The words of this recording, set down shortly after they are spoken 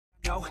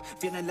know,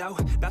 feeling low,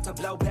 about to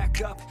blow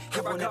back up.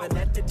 Here I won't ever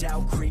let the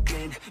doubt creep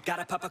in.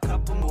 Gotta pop a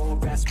couple more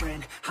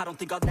aspirin. I don't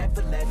think I'll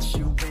ever let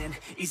you in.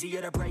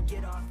 Easier to break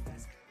it off.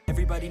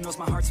 Everybody knows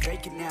my heart's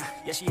vacant now.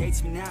 Yeah, she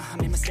hates me now, I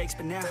made mistakes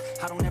but now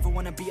I don't ever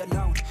wanna be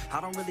alone.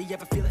 I don't really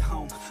ever feel at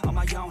home. On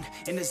my own,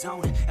 in the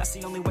zone, that's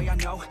the only way I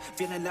know.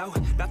 Feeling low,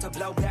 about to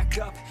blow back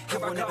up. Here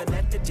I won't ever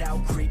let the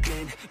doubt creep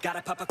in.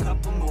 Gotta pop a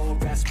couple more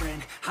aspirin.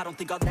 I don't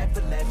think I'll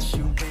ever let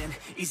you in.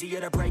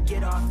 Easier to break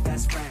it off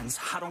best friends.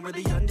 I don't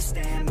really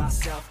understand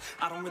myself.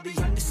 I don't really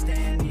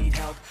understand, need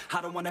help.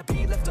 I don't wanna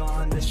be left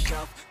on the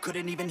shelf.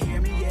 Couldn't even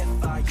hear me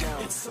if I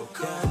yelled. It's so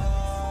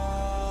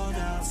cold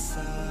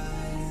outside,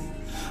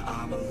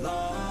 I'm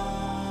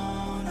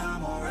alone,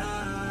 I'm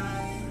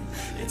alright.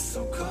 It's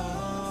so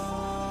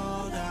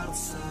cold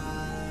outside,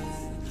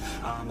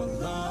 I'm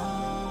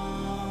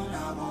alone,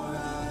 I'm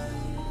alright.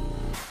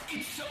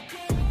 It's so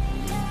cold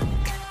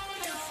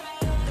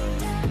outside,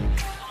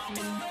 I'm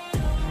alone,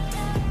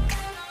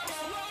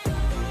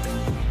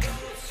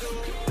 it's so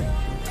cold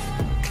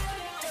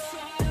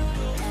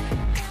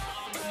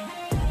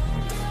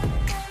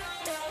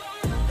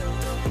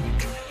outside,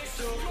 it's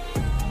so cold.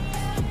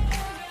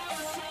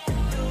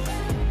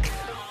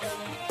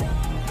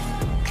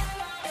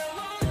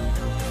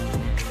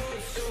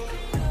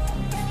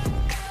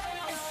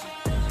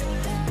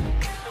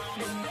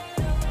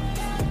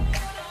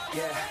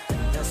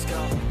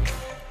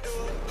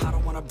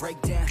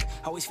 Break down,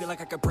 always feel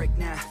like I could break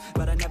now,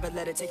 but I never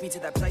let it take me to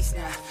that place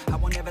now. I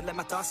won't ever let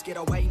my thoughts get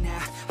away now.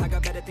 I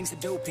got better things to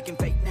do, picking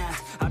fate now.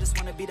 I just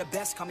wanna be the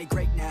best, call me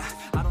great now.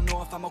 I don't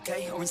know if I'm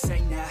okay or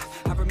insane now.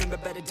 I remember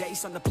better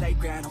days on the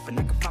playground, hoping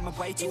I can find my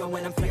way. Even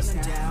when I'm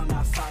feeling down,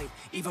 I fight.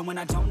 Even when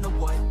I don't know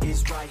what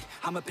is right,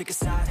 I'ma pick a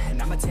side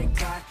and I'ma take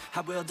pride.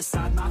 I will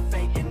decide my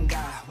fate and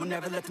I will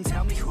never let them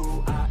tell me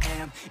who I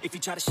am. If you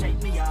try to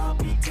shake me, I'll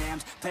be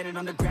damned. Planet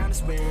on the ground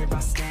is where I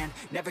stand.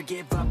 Never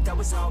give up, that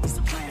was always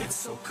the plan. It's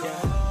so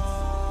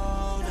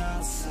cold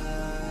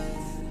outside,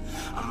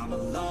 I'm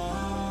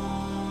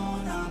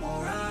alone, I'm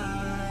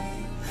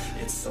alright.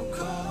 It's so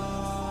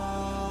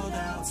cold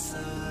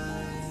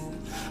outside,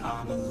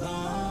 I'm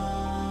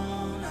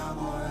alone, I'm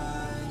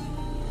alright.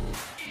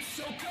 It's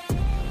so cold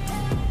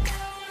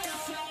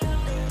outside, I'm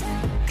alone,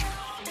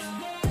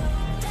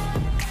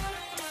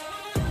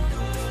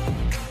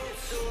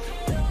 it's so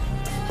cold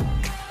outside,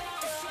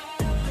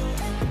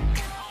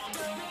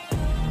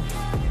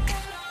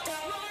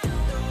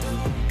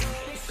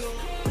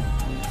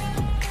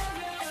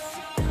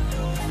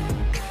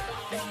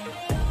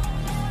 I'm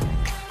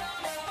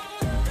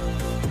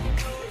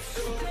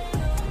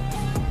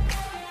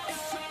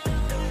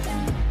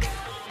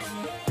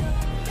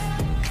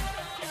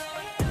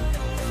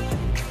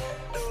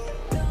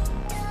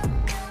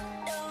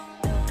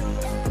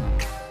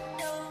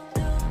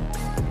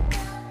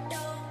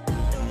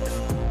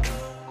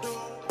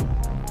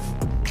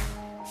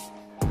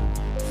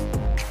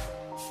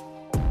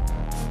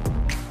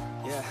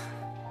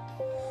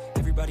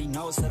Everybody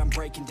knows that I'm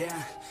breaking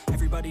down.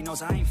 Everybody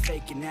knows I ain't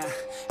faking now.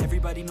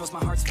 Everybody knows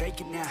my heart's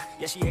vacant now.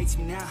 Yeah, she hates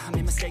me now, I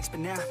made mistakes but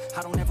now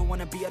I don't ever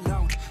wanna be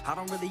alone. I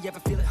don't really ever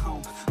feel at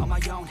home. On my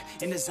own,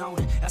 in the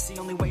zone, that's the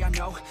only way I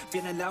know.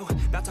 Feeling low,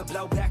 about to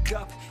blow back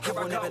up. Here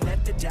I won't ever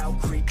let the doubt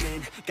creep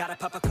in. Gotta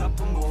pop a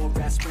couple more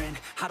aspirin.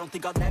 I don't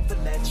think I'll ever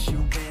let you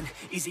in.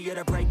 Easier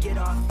to break it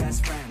off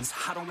best friends.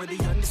 I don't really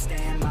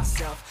understand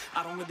myself.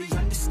 I don't really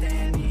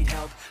understand, need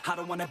help. I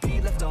don't wanna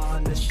be left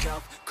on the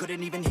shelf.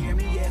 Couldn't even hear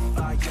me if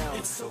I yelled.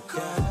 It's so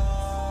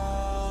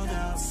cold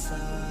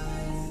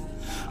outside,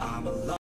 I'm alone.